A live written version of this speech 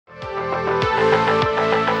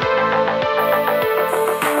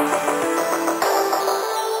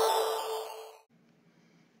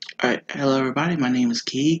everybody, my name is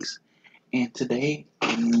Keegs, and today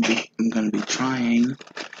I'm gonna be trying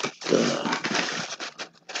the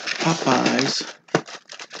Popeyes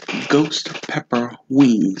Ghost Pepper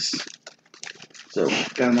Wings. So,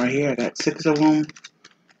 got them right here. I got 6 of them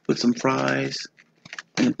with some fries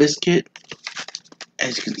and a biscuit,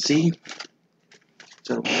 as you can see.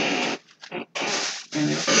 So, and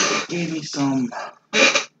they gave me some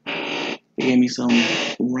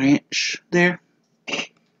ranch there.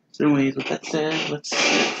 So, anyways, with that said,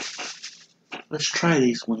 let's try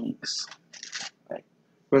these wings. Right.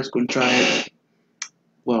 First, gonna try it.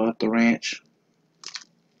 Well, at the ranch.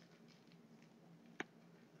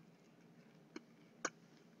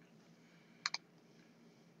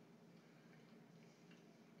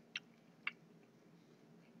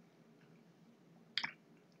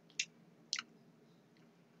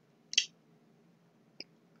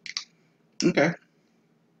 Okay.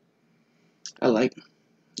 I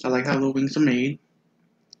like how the wings are made.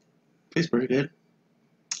 Tastes pretty good.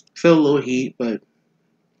 Feel a little heat, but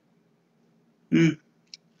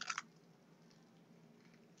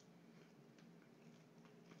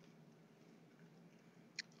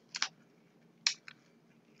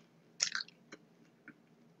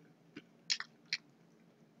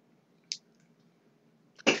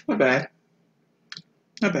not bad.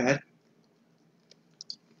 Not bad.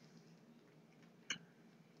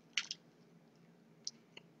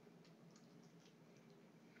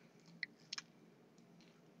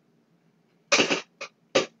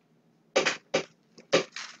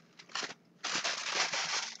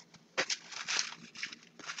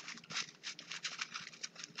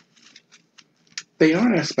 They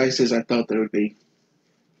aren't as spicy as I thought they would be.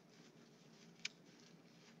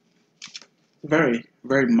 Very,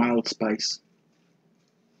 very mild spice.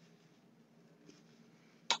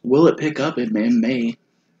 Will it pick up? It may.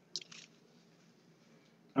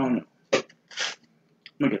 I don't know. I'm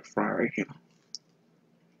gonna get a fry right here.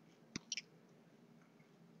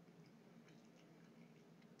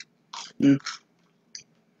 Mm.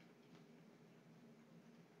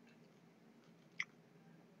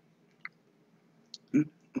 Mm.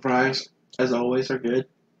 Fries, as always, are good.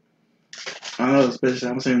 I know this biscuit.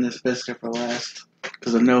 I'm saving this biscuit for last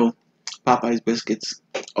because I know Popeye's biscuits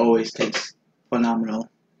always taste phenomenal.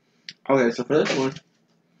 Okay, so for this one,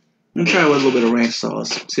 I'm gonna try it with a little bit of ranch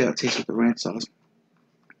sauce. See how it tastes with the ranch sauce.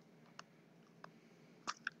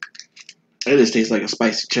 It just tastes like a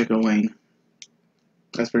spicy chicken wing.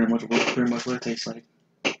 That's pretty much what it tastes like.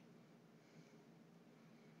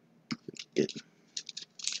 It,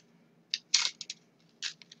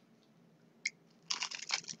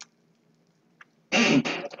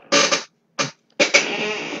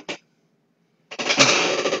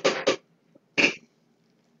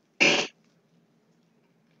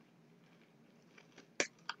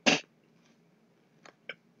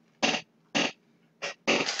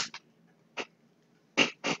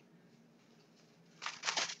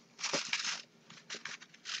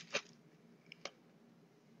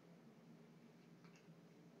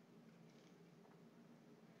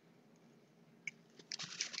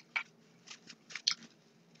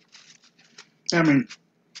 I mean,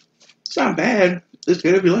 it's not bad. It's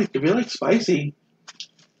good if you like spicy.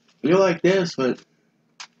 You like this, but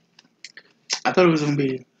I thought it was gonna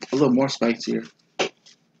be a little more spicier.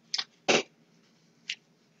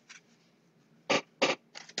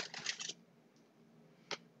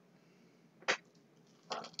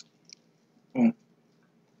 Mm.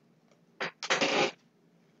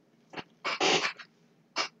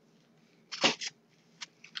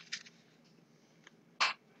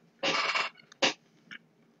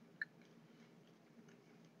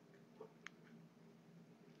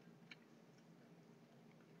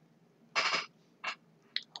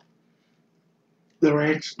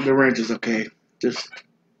 The ranch is okay. Just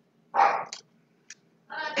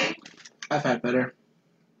I've had better.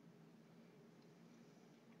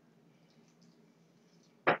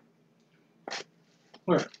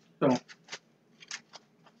 Alright, so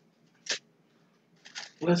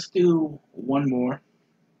let's do one more.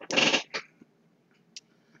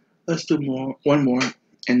 Let's do one more,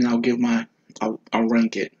 and then I'll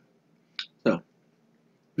rank it. So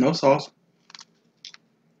no sauce.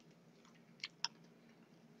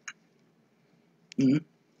 Mm-hmm.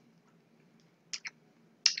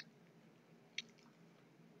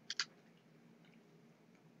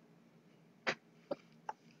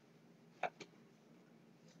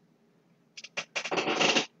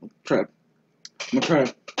 I'm gonna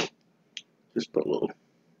try. Just put a little.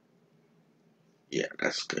 Yeah,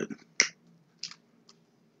 that's good.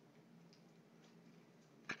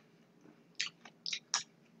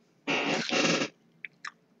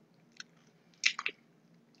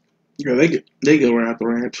 Yeah, they go right out the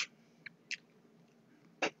ranch.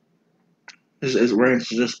 His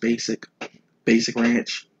ranch is just basic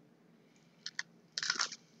ranch.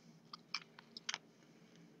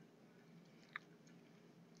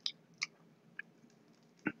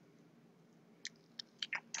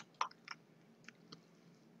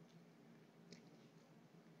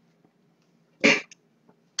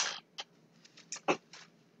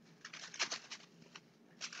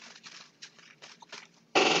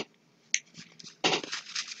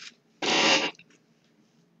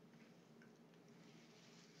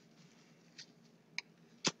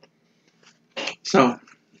 So,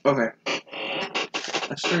 okay,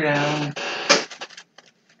 let's try down.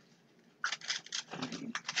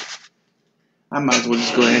 I might as well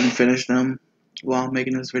just go ahead and finish them while I'm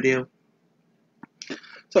making this video.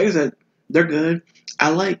 So like I said, they're good. I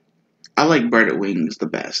like breaded wings the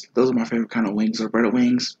best. Those are my favorite kind of wings, are breaded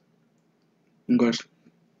wings. Of course,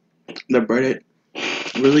 they're breaded,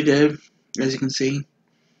 really good, as you can see.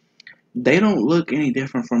 They don't look any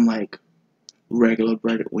different from like regular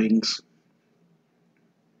breaded wings.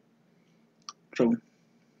 So,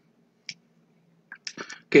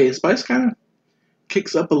 okay, the spice kind of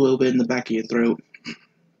kicks up a little bit in the back of your throat.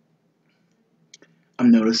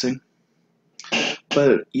 I'm noticing.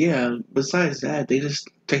 But yeah, besides that, they just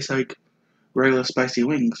taste like regular spicy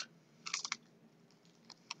wings.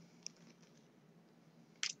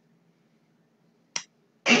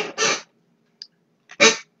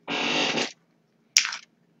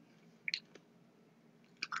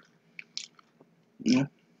 You know?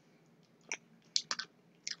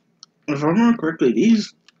 If I remember correctly,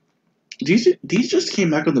 these just came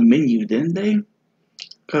back on the menu, didn't they?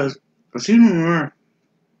 Because I seem to remember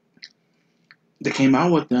they came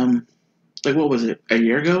out with them, like what was it, a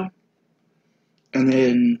year ago? And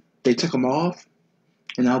then they took them off,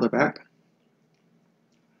 and now they're back.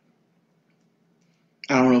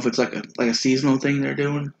 I don't know if it's like a seasonal thing they're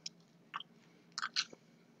doing.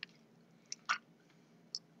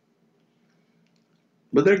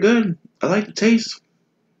 But they're good. I like the taste.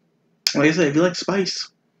 Like I said, if you like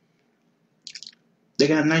spice, they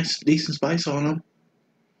got a nice, decent spice on them.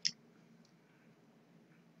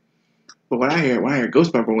 But when I hear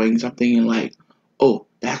ghost pepper wings, I'm thinking like, oh,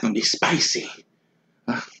 that's gonna be spicy.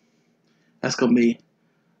 That's gonna be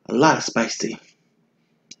a lot of spicy.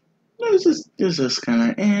 It's just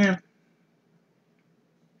kind of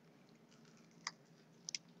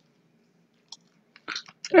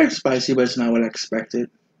They're spicy, but it's not what I expected.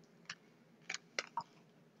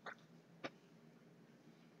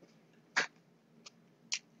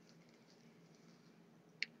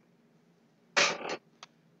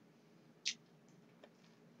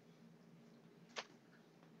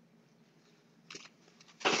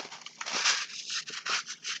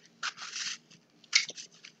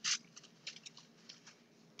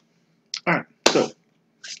 Alright, so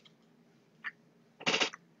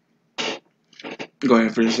go ahead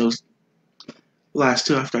and finish those last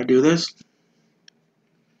two after I do this.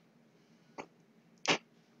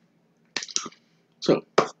 So,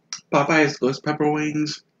 Popeye's ghost pepper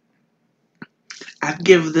wings, I'd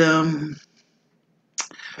give them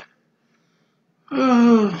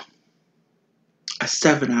a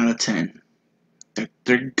 7 out of 10.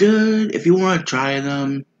 They're good. If you want to try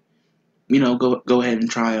them, go ahead and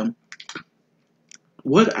try them.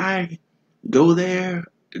 Would I go there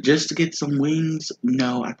just to get some wings?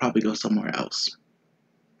 No, I'd probably go somewhere else.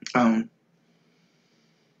 You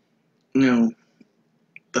know,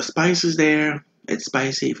 the spice is there. It's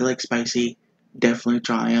spicy. If you like spicy, definitely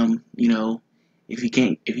try them. If you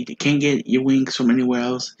can't get your wings from anywhere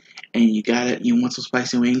else, and you want some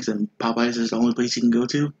spicy wings, and Popeyes is the only place you can go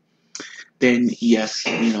to, then yes,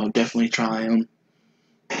 definitely try them.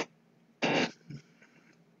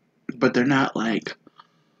 But they're not like,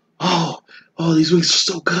 oh, these wings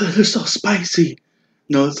are so good. They're so spicy.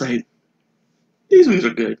 No, it's like, these wings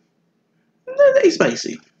are good. They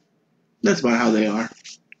spicy. That's about how they are.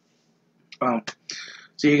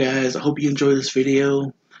 So yeah, guys, I hope you enjoyed this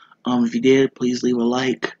video. If you did, please leave a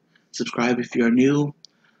like, subscribe if you're new.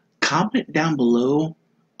 Comment down below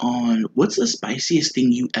on what's the spiciest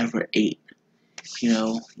thing you ever ate.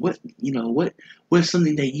 What's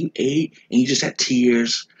something that you ate and you just had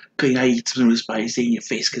tears because you eat something really spicy and your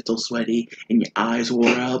face gets all sweaty and your eyes wore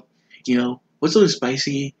up. What's something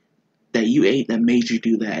spicy that you ate that made you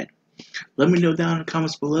do that? Let me know down in the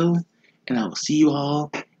comments below, and I will see you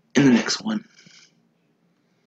all in the next one.